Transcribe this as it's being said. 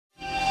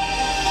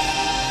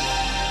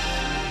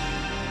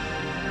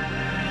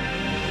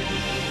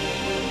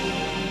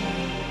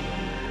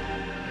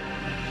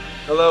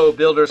Hello,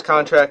 builders,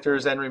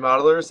 contractors, and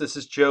remodelers. This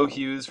is Joe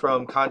Hughes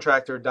from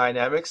Contractor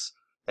Dynamics,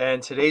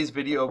 and today's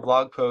video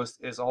blog post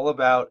is all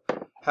about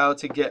how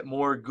to get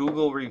more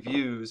Google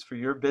reviews for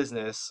your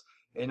business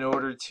in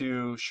order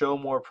to show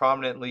more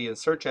prominently in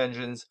search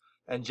engines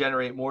and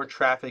generate more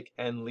traffic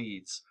and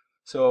leads.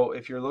 So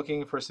if you're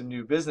looking for some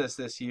new business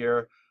this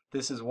year,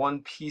 this is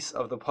one piece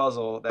of the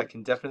puzzle that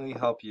can definitely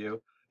help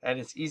you, and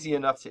it's easy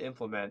enough to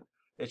implement.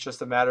 It's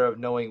just a matter of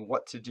knowing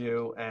what to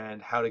do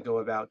and how to go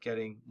about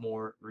getting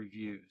more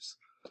reviews.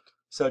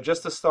 So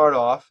just to start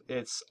off,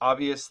 it's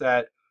obvious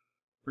that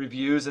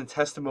reviews and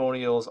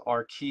testimonials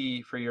are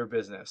key for your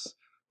business.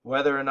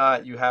 Whether or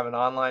not you have an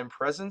online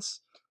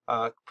presence,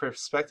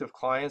 prospective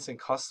clients and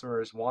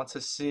customers want to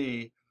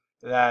see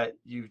that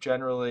you've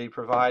generally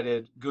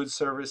provided good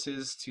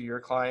services to your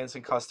clients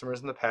and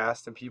customers in the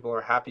past, and people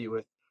are happy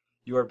with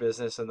your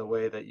business and the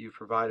way that you've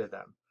provided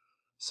them.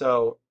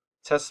 So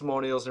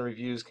testimonials and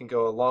reviews can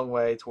go a long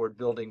way toward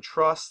building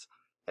trust,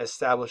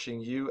 establishing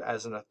you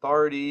as an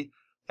authority,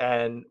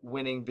 and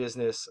winning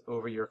business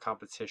over your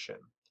competition.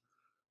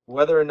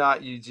 Whether or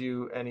not you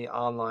do any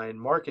online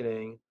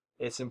marketing,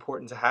 it's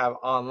important to have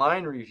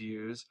online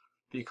reviews,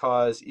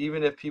 because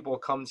even if people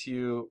come to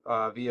you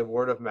via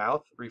word of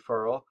mouth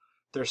referral,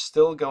 they're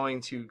still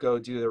going to go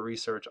do the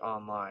research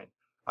online.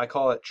 I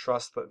call it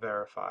trust but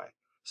verify.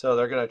 So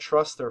they're going to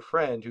trust their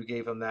friend who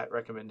gave them that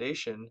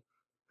recommendation,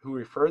 who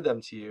referred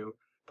them to you,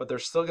 but they're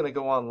still going to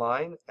go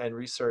online and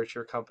research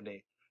your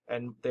company.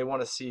 And they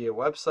want to see a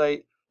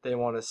website, they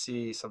want to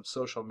see some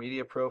social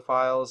media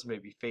profiles,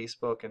 maybe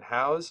Facebook and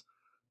Houzz,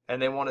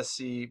 and they want to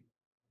see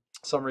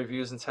some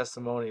reviews and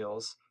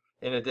testimonials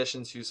in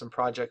addition to some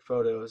project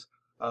photos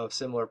of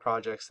similar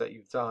projects that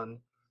you've done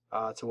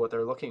to what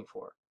they're looking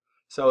for.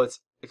 So it's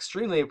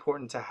extremely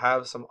important to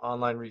have some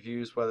online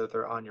reviews, whether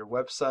they're on your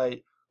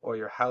website or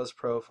your Houzz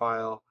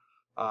profile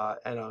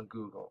and on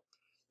Google.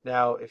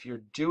 Now, if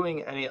you're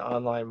doing any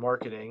online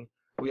marketing,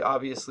 we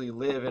obviously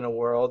live in a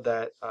world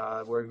that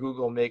where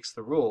Google makes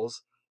the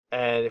rules,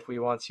 and if we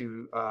want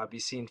to be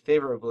seen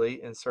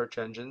favorably in search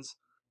engines,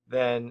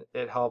 then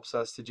it helps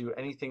us to do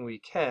anything we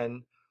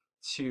can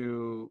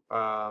to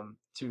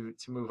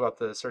move up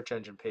the search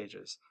engine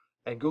pages.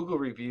 And Google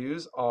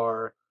reviews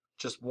are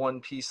just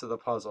one piece of the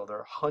puzzle. There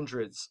are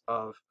hundreds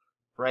of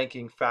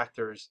ranking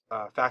factors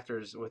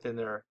within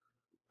their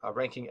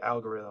ranking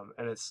algorithm,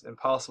 and it's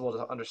impossible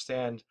to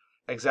understand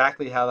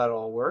exactly how that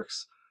all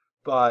works.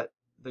 But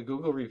the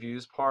Google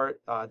reviews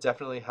part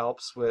definitely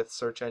helps with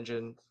search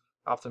engine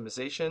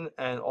optimization,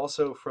 and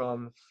also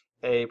from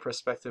a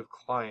prospective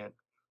client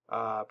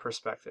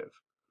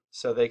perspective,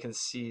 so they can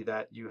see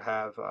that you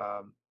have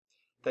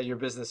that your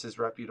business is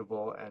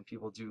reputable and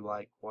people do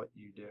like what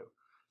you do.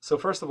 So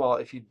first of all,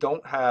 if you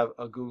don't have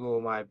a Google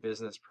My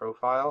Business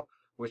profile,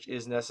 which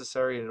is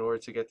necessary in order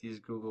to get these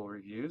Google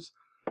reviews,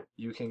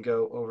 you can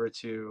go over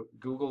to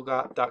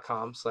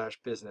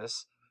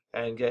google.com/business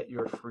and get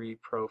your free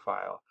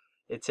profile.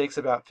 It takes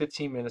about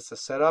 15 minutes to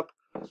set up.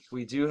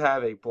 We do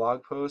have a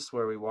blog post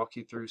where we walk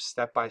you through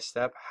step by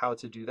step how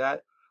to do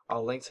that.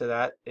 I'll link to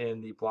that in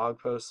the blog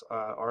post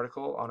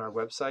article on our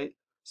website,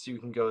 so you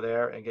can go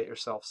there and get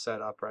yourself set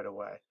up right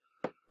away.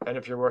 And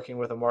if you're working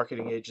with a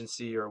marketing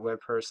agency or a web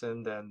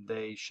person, then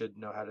they should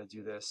know how to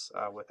do this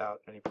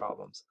without any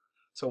problems.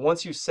 So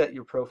once you set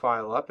your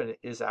profile up and it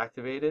is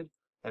activated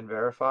and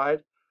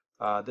verified,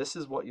 this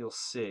is what you'll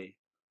see.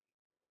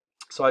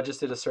 So I just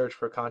did a search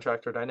for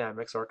Contractor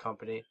Dynamics, our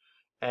company,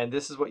 and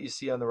this is what you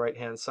see on the right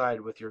hand side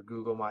with your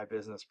Google My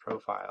Business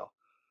profile.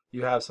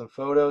 You have some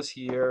photos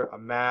here, a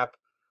map,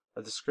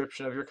 a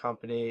description of your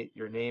company,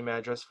 your name,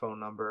 address, phone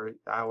number,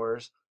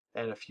 hours,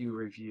 and a few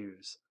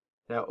reviews.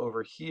 Now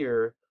over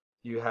here,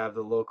 you have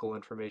the local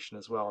information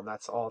as well, and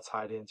that's all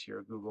tied into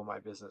your Google My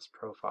Business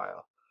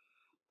profile.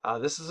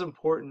 This is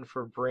important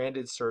for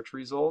branded search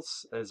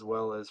results as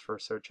well as for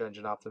search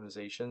engine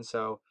optimization.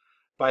 So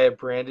by a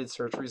branded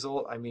search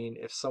result, I mean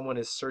if someone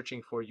is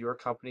searching for your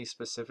company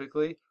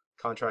specifically,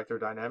 Contractor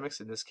Dynamics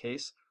in this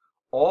case,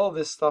 all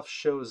this stuff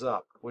shows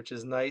up, which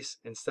is nice,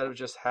 instead of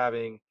just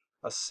having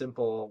a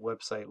simple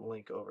website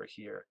link over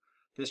here.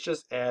 This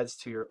just adds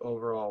to your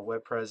overall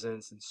web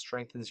presence and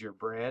strengthens your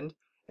brand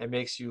and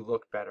makes you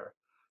look better.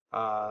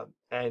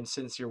 And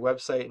since your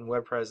website and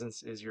web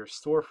presence is your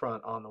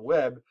storefront on the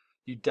web,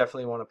 you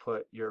definitely want to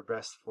put your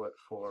best foot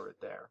forward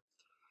there.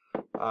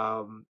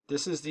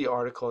 This is the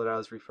article that I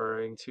was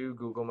referring to,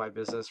 Google My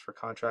Business for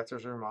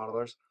Contractors and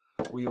Remodelers.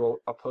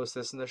 I'll post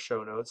this in the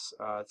show notes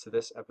to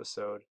this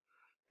episode.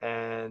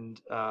 And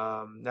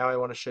now I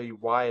want to show you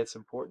why it's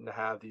important to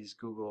have these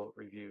Google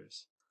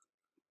reviews.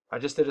 I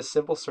just did a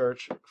simple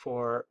search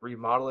for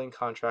remodeling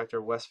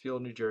contractor,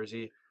 Westfield, New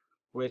Jersey,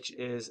 which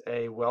is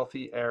a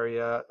wealthy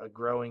area, a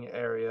growing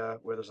area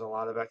where there's a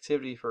lot of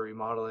activity for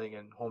remodeling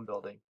and home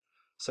building.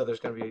 So there's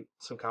going to be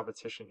some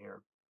competition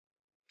here.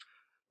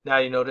 Now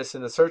you notice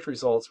in the search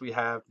results, we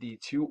have the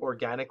 2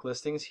 organic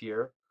listings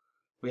here.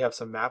 We have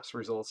some maps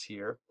results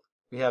here.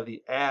 We have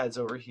the ads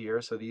over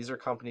here. So these are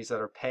companies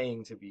that are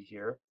paying to be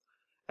here.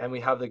 And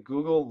we have the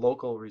Google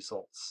local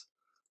results.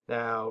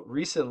 Now,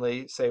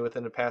 recently, say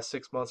within the past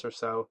 6 months or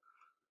so,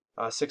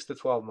 6 to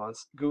 12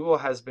 months, Google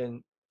has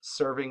been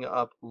serving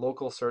up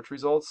local search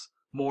results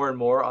more and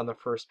more on the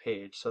first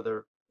page. So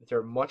they're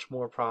much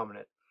more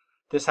prominent.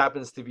 This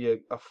happens to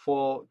be a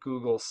full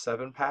Google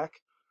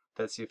 7-pack.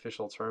 That's the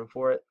official term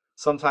for it.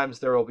 Sometimes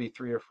there will be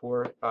 3 or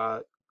 4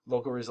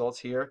 local results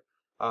here,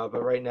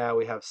 but right now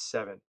we have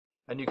 7.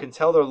 And you can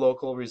tell they're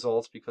local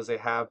results because they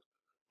have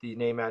the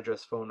name,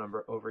 address, phone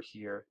number over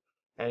here.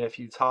 And if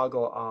you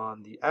toggle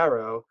on the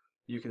arrow,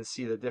 you can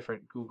see the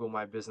different Google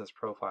My Business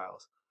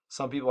profiles.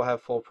 Some people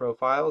have full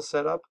profiles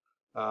set up.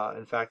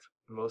 In fact,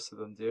 most of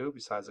them do,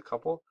 besides a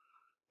couple,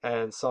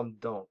 and some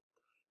don't.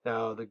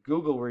 Now, the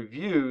Google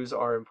reviews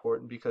are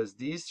important because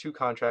these 2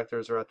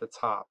 contractors are at the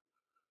top.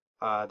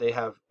 They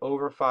have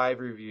over 5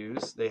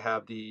 reviews.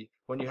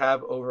 When you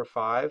have over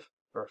 5,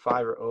 or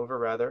 5 or over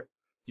rather,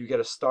 you get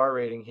a star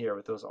rating here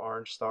with those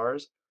orange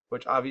stars,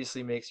 which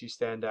obviously makes you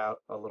stand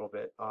out a little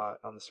bit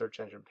on the search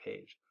engine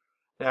page.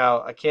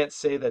 Now, I can't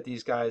say that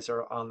these guys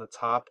are on the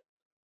top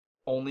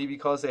only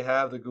because they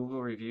have the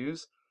Google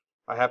reviews.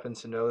 I happen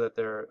to know that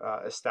they're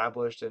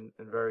established and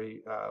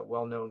very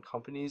well-known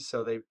companies,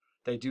 so they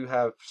do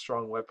have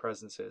strong web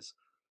presences.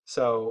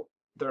 So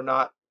they're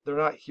not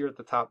here at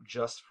the top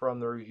just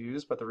from the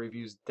reviews, but the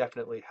reviews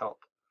definitely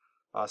help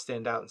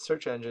stand out in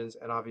search engines,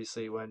 and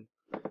obviously when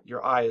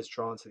your eye is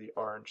drawn to the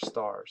orange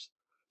stars.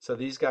 So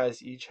these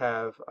guys each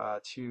have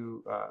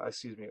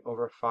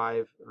over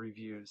 5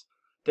 reviews.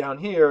 Down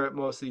here,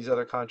 most of these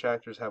other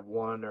contractors have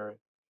 1, or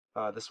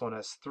this one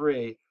has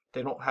 3.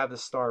 They don't have the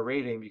star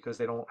rating because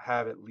they don't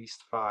have at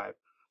least 5.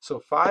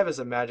 So 5 is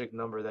a magic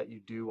number that you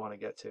do want to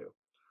get to.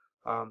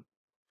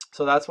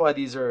 So that's why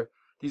these are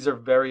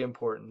very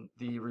important.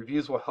 The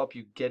reviews will help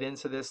you get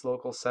into this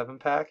local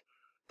 7-pack.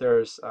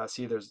 There's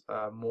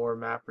more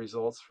map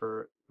results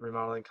for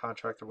remodeling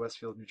contractor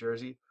Westfield, New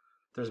Jersey.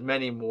 There's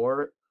many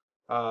more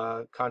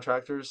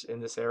contractors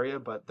in this area,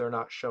 but they're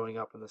not showing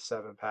up in the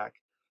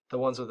 7-pack. The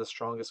ones with the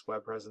strongest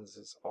web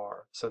presences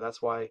are. So that's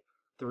why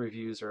the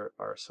reviews are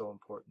so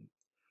important.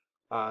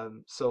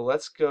 So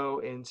let's go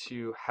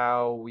into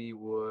how we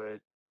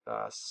would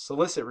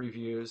solicit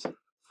reviews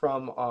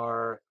from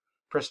our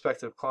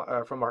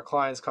from our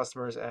clients,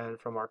 customers, and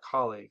from our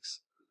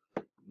colleagues.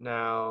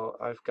 Now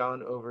I've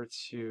gone over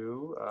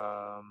to,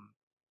 I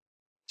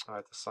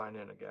have to sign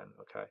in again.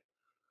 Okay.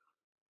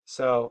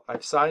 So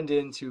I've signed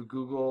in to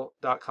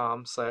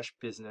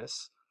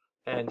google.com/business,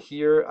 and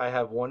here I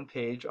have one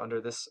page under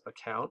this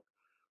account.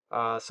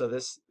 So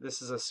this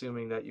is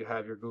assuming that you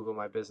have your Google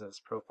My Business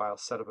profile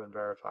set up and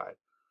verified.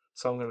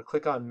 So I'm going to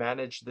click on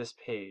Manage this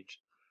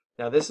page.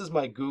 Now this is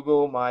my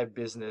Google My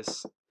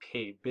Business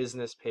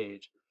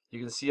page. You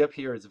can see up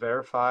here it's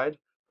verified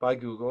by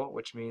Google,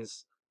 which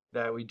means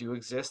that we do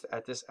exist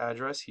at this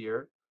address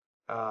here.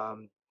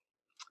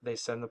 They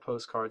send the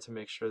postcard to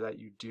make sure that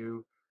you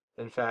do,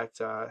 in fact,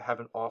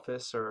 have an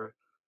office or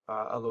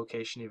a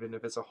location, even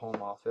if it's a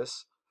home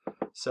office.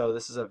 So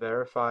this is a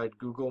verified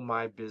Google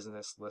My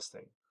Business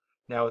listing.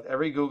 Now with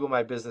every Google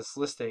My Business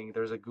listing,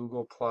 there's a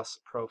Google Plus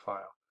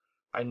profile.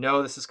 I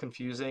know this is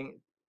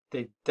confusing.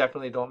 They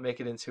definitely don't make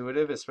it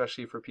intuitive,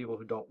 especially for people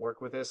who don't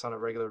work with this on a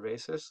regular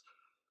basis.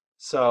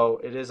 So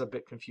it is a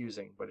bit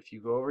confusing. But if you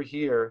go over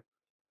here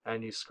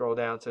and you scroll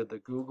down to the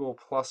Google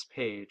Plus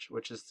page,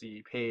 which is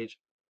the page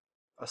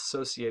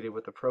associated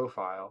with the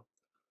profile,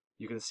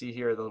 you can see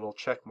here the little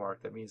check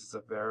mark. That means it's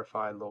a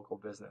verified local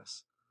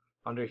business.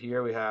 Under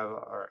here we have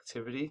our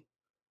activity,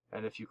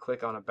 and if you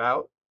click on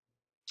About,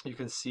 you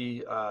can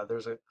see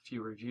there's a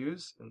few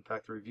reviews. In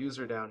fact, the reviews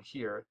are down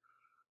here,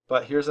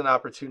 but here's an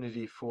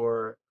opportunity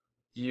for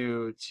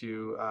you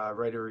to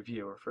write a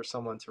review, or for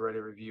someone to write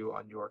a review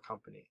on your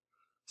company.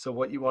 So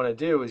what you want to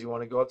do is you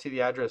want to go up to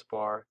the address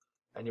bar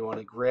and you want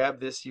to grab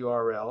this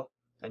URL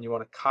and you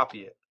want to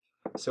copy it.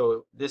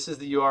 So this is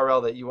the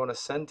URL that you want to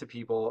send to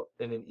people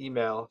in an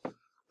email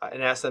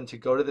and ask them to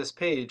go to this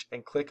page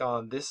and click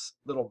on this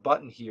little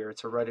button here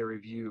to write a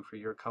review for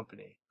your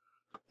company.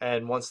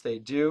 And once they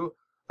do,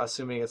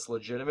 assuming it's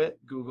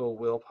legitimate, Google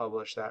will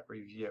publish that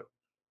review.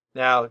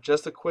 Now,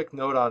 just a quick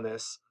note on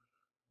this.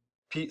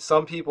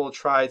 Some people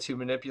try to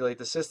manipulate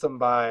the system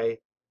by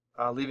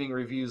leaving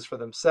reviews for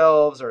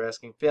themselves or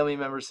asking family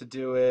members to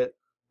do it,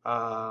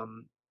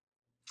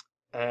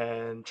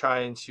 and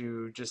trying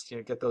to just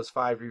get those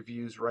 5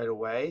 reviews right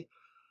away.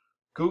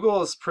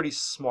 Google is pretty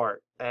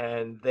smart,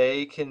 and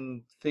they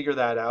can figure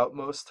that out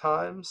most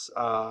times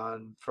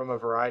from a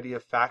variety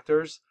of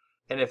factors.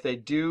 And if they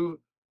do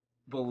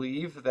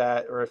believe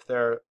that, or if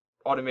their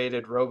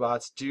automated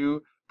robots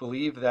do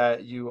believe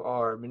that you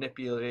are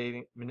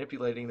manipulating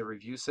the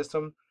review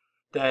system,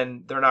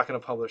 then they're not going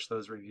to publish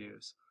those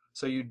reviews.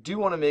 So you do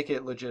want to make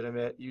it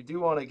legitimate. You do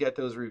want to get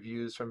those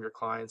reviews from your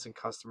clients and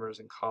customers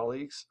and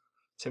colleagues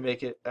to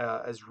make it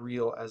as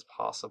real as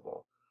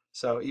possible.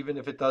 So even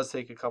if it does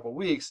take a couple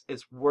weeks,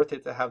 it's worth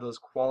it to have those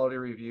quality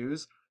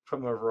reviews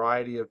from a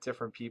variety of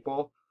different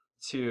people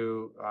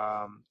so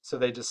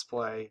they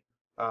display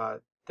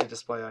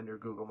on your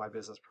Google My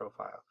Business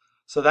profile.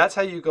 So that's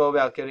how you go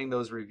about getting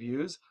those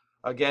reviews.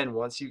 Again,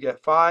 once you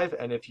get 5,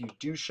 and if you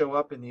do show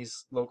up in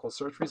these local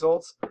search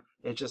results,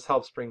 it just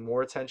helps bring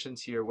more attention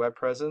to your web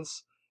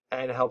presence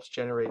and it helps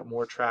generate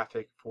more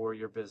traffic for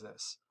your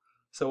business.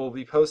 So we'll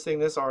be posting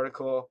this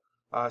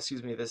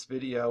this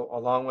video,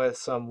 along with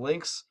some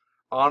links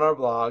on our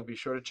blog. Be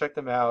sure to check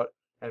them out.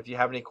 And if you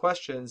have any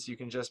questions, you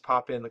can just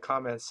pop in the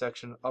comments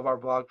section of our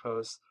blog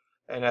post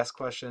and ask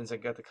questions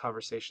and get the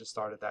conversation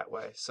started that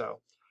way. So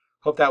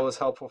hope that was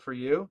helpful for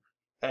you.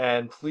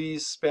 And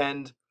please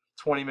spend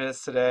 20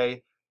 minutes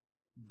today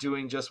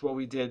doing just what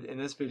we did in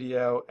this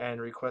video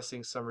and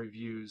requesting some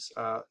reviews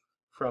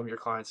from your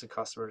clients and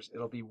customers.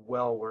 It'll be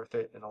well worth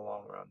it in the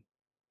long run.